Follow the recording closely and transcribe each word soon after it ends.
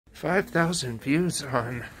5,000 views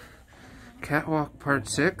on Catwalk Part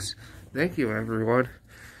 6. Thank you, everyone.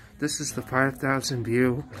 This is the 5,000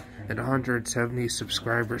 view and 170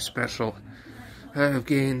 subscriber special. I have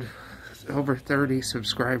gained over 30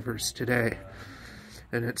 subscribers today,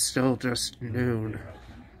 and it's still just noon.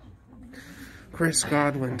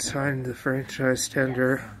 Godwin signed the franchise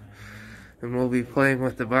tender and will be playing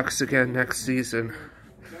with the Bucks again next season.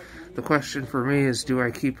 The question for me is, do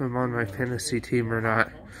I keep him on my fantasy team or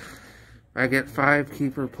not? I get 5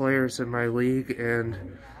 keeper players in my league,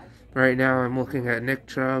 and right now I'm looking at Nick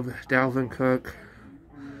Chubb, Dalvin Cook,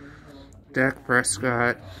 Dak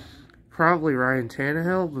Prescott, probably Ryan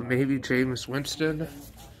Tannehill, but maybe Jameis Winston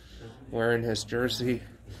wearing his jersey,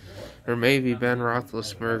 or maybe Ben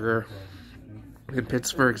Roethlisberger in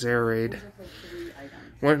Pittsburgh's air raid.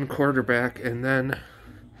 One quarterback, and then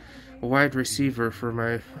a wide receiver for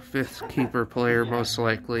my 5th keeper player, most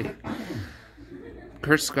likely.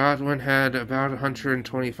 Godwin had about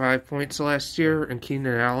 125 points last year, and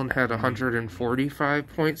Keenan Allen had 145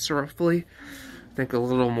 points, roughly. I think a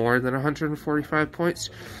little more than 145 points.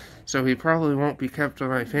 So he probably won't be kept on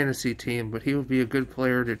my fantasy team, but he will be a good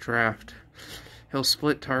player to draft. He'll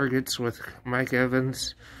split targets with Mike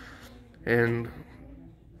Evans and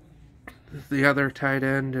the other tight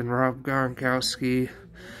end, and Rob Gronkowski,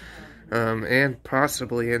 and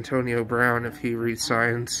possibly Antonio Brown if he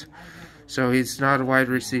re-signs. So he's not a wide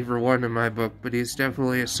receiver 1 in my book, but he's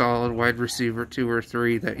definitely a solid wide receiver 2 or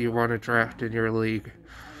 3 that you want to draft in your league.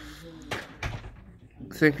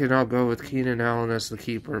 Thinking I'll go with Keenan Allen as the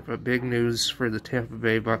keeper, but big news for the Tampa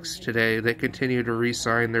Bay Bucks today. They continue to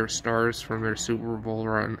re-sign their stars from their Super Bowl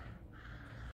run.